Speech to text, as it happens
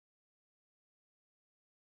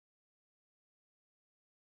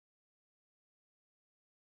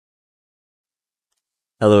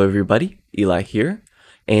Hello everybody, Eli here,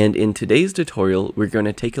 and in today's tutorial we're going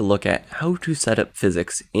to take a look at how to set up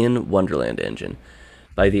PhysX in Wonderland Engine.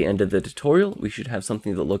 By the end of the tutorial we should have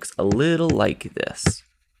something that looks a little like this.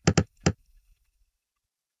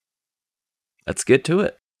 Let's get to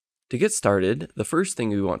it. To get started, the first thing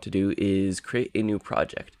we want to do is create a new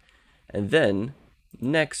project, and then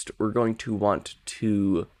next we're going to want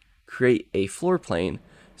to create a floor plane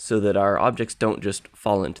so that our objects don't just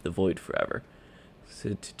fall into the void forever.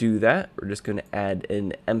 So to do that, we're just going to add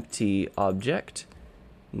an empty object,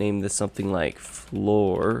 name this something like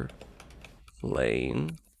floor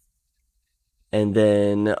plane, and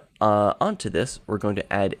then onto this we're going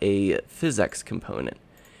to add a PhysX component,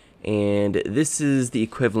 and this is the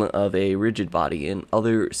equivalent of a rigid body in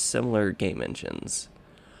other similar game engines.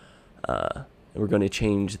 We're going to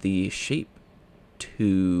change the shape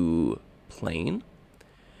to plane,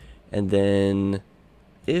 and then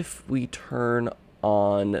if we turn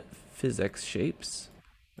on PhysX shapes,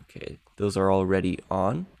 okay, those are already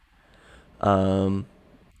on.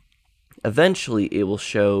 Eventually it will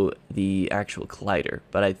show the actual collider,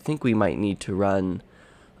 but I think we might need to run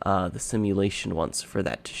the simulation once for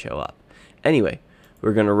that to show up. Anyway,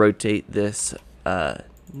 we're going to rotate this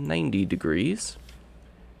 90 degrees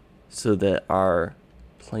so that our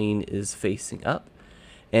plane is facing up,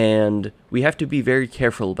 and we have to be very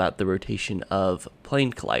careful about the rotation of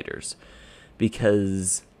plane colliders,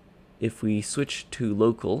 because if we switch to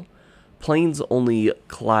local, planes only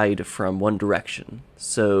collide from one direction.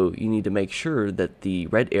 So you need to make sure that the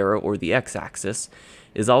red arrow or the x-axis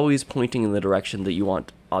is always pointing in the direction that you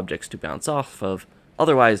want objects to bounce off of,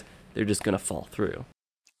 otherwise they're just going to fall through.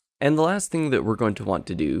 And the last thing that we're going to want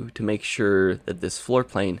to do to make sure that this floor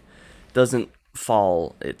plane doesn't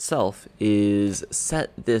fall itself is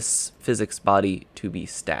set this PhysX body to be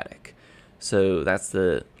static. So that's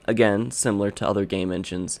again, similar to other game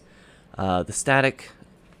engines, the static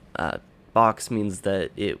box means that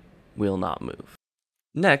it will not move.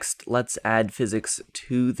 Next, let's add PhysX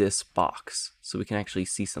to this box so we can actually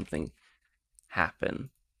see something happen.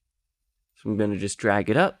 So I'm going to just drag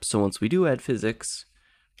it up, so once we do add PhysX,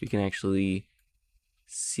 we can actually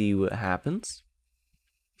see what happens.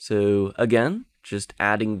 So again, just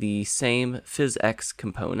adding the same PhysX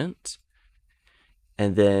component,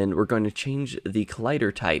 and then we're going to change the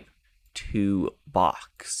collider type to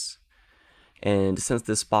box. And since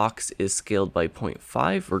this box is scaled by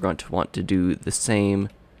 0.5, we're going to want to do the same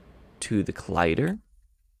to the collider.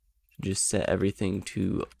 Just set everything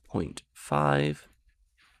to 0.5.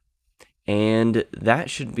 And that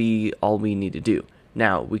should be all we need to do.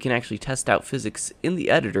 Now, we can actually test out PhysX in the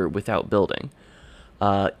editor without building.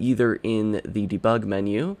 Either in the debug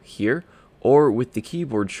menu here, or with the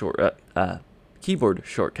keyboard shortcut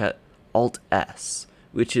Alt-S,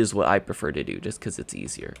 which is what I prefer to do just because it's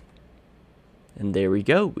easier. And there we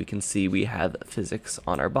go, we can see we have PhysX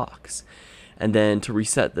on our box. And then to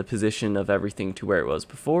reset the position of everything to where it was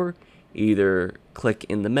before, either click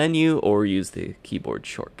in the menu or use the keyboard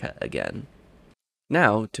shortcut again.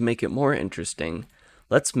 Now, to make it more interesting,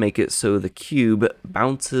 let's make it so the cube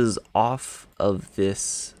bounces off of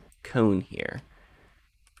this cone here.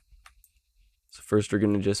 So first we're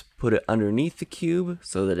going to just put it underneath the cube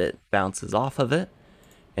so that it bounces off of it.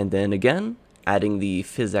 And then again, adding the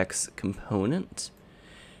PhysX component.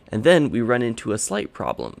 And then we run into a slight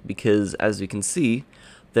problem because, as you can see,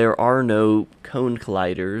 there are no cone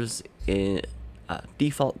colliders in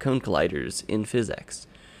default cone colliders in PhysX.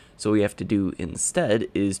 So what we have to do instead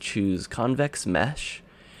is choose convex mesh,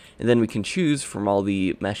 and then we can choose from all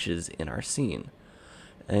the meshes in our scene.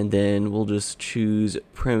 And then we'll just choose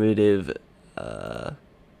primitive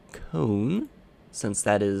cone, since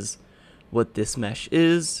that is what this mesh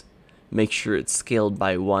is. Make sure it's scaled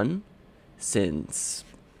by 1, since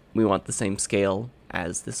we want the same scale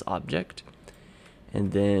as this object.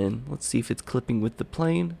 And then let's see if it's clipping with the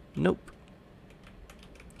plane. Nope.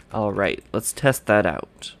 Alright, let's test that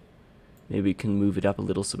out. Maybe we can move it up a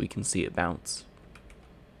little so we can see it bounce.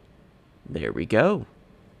 There we go.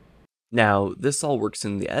 Now, this all works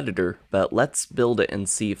in the editor, but let's build it and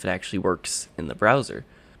see if it actually works in the browser.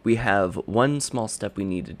 We have one small step we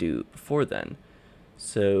need to do before then.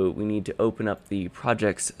 So we need to open up the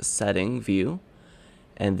project's setting view,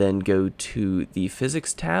 and then go to the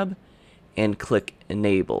PhysX tab and click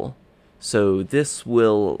enable. So this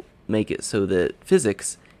will make it so that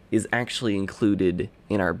PhysX is actually included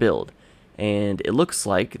in our build. And it looks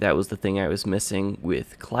like that was the thing I was missing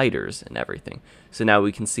with colliders and everything. So now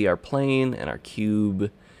we can see our plane and our cube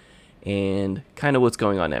and kind of what's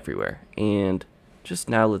going on everywhere. And just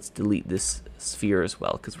now let's delete this sphere as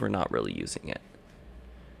well because we're not really using it.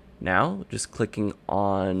 Now, just clicking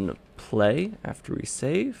on play after we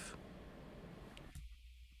save.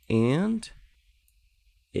 And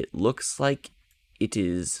it looks like it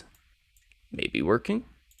is maybe working.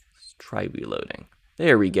 Let's try reloading.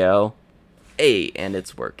 There we go. Hey, and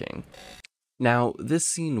it's working. Now, this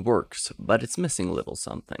scene works, but it's missing a little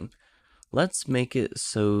something. Let's make it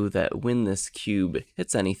so that when this cube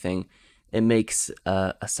hits anything, it makes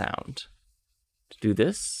a sound. To do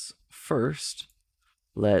this, first,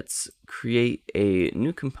 let's create a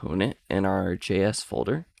new component in our JS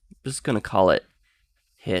folder. I'm just going to call it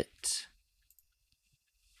hit.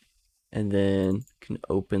 And then you can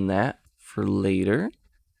open that for later.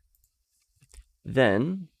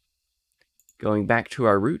 Then, going back to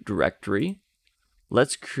our root directory,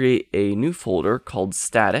 let's create a new folder called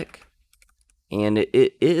static. And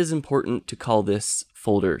it is important to call this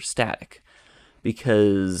folder static,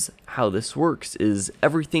 because how this works is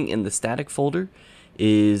everything in the static folder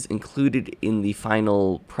is included in the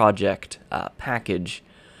final project package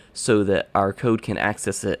so that our code can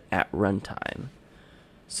access it at runtime.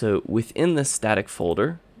 So within this static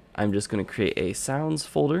folder, I'm just going to create a sounds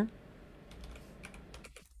folder.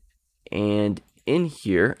 And in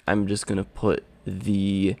here, I'm just going to put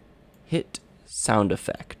the hit sound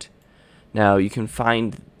effect. Now you can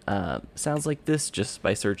find sounds like this just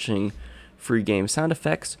by searching free game sound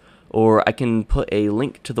effects, or I can put a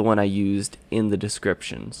link to the one I used in the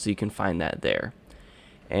description so you can find that there.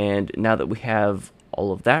 And now that we have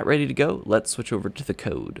all of that ready to go, let's switch over to the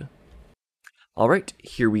code. Alright,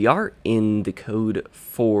 here we are in the code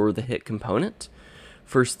for the hit component.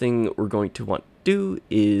 First thing we're going to want to do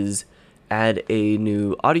is add a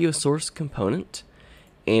new audio source component,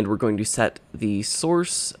 and we're going to set the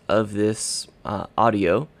source of this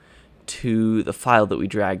audio to the file that we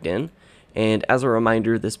dragged in. And as a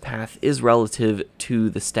reminder, this path is relative to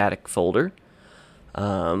the static folder.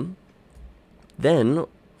 Then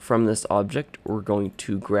from this object, we're going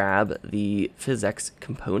to grab the PhysX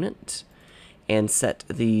component and set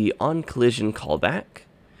the onCollision callback.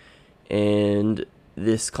 And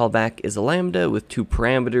this callback is a lambda with two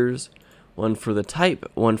parameters, one for the type,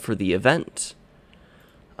 one for the event.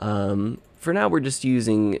 For now, we're just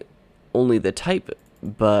using only the type,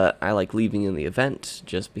 but I like leaving in the event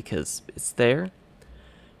just because it's there.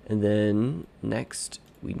 And then next,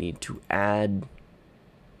 we need to add,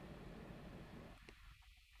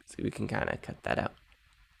 so we can kind of cut that out.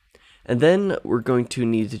 And then we're going to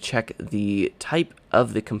need to check the type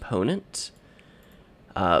of the component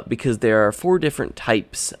because there are 4 different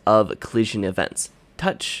types of collision events: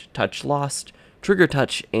 touch, touch lost, trigger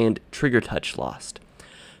touch, and trigger touch lost.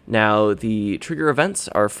 Now, the trigger events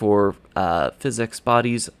are for PhysX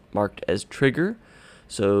bodies marked as trigger,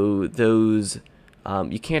 so those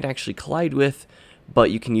you can't actually collide with, but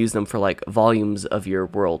you can use them for like volumes of your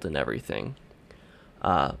world and everything.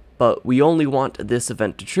 But we only want this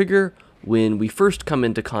event to trigger when we first come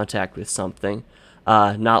into contact with something,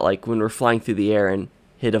 not like when we're flying through the air and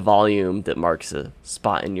hit a volume that marks a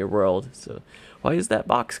spot in your world. So why is that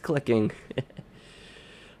box clicking?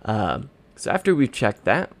 So after we've checked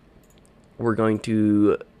that, we're going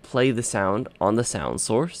to play the sound on the sound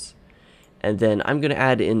source, and then I'm going to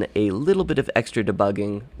add in a little bit of extra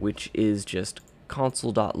debugging, which is just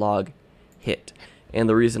console.log hit. And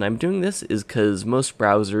the reason I'm doing this is because most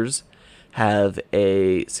browsers have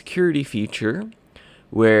a security feature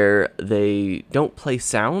where they don't play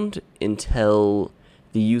sound until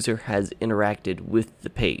the user has interacted with the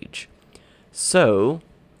page. So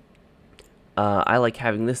I like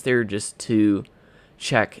having this there just to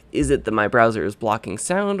check, is it that my browser is blocking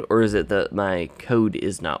sound, or is it that my code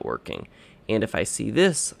is not working? And if I see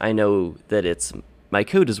this, I know that it's my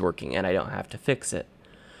code is working and I don't have to fix it.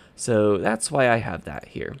 So that's why I have that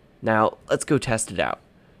here. Now let's go test it out.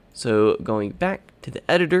 So going back to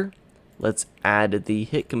the editor, let's add the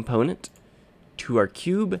hit component to our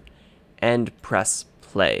cube and press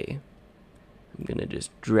play. I'm going to just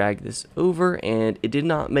drag this over, and it did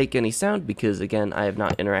not make any sound because, again, I have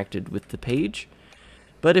not interacted with the page.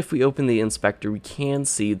 But if we open the inspector, we can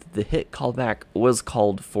see that the hit callback was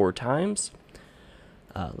called 4 times.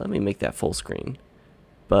 Let me make that full screen.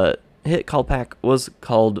 But hit callback was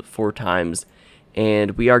called 4 times,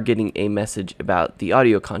 and we are getting a message about the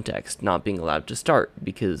audio context not being allowed to start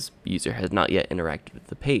because user has not yet interacted with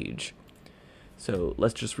the page. So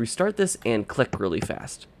let's just restart this and click really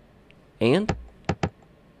fast. And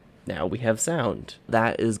now we have sound.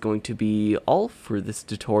 That is going to be all for this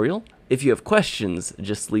tutorial. If you have questions,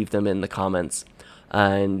 just leave them in the comments.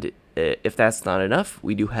 And if that's not enough,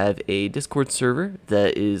 we do have a Discord server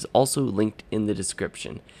that is also linked in the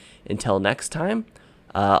description. Until next time,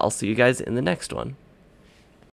 I'll see you guys in the next one.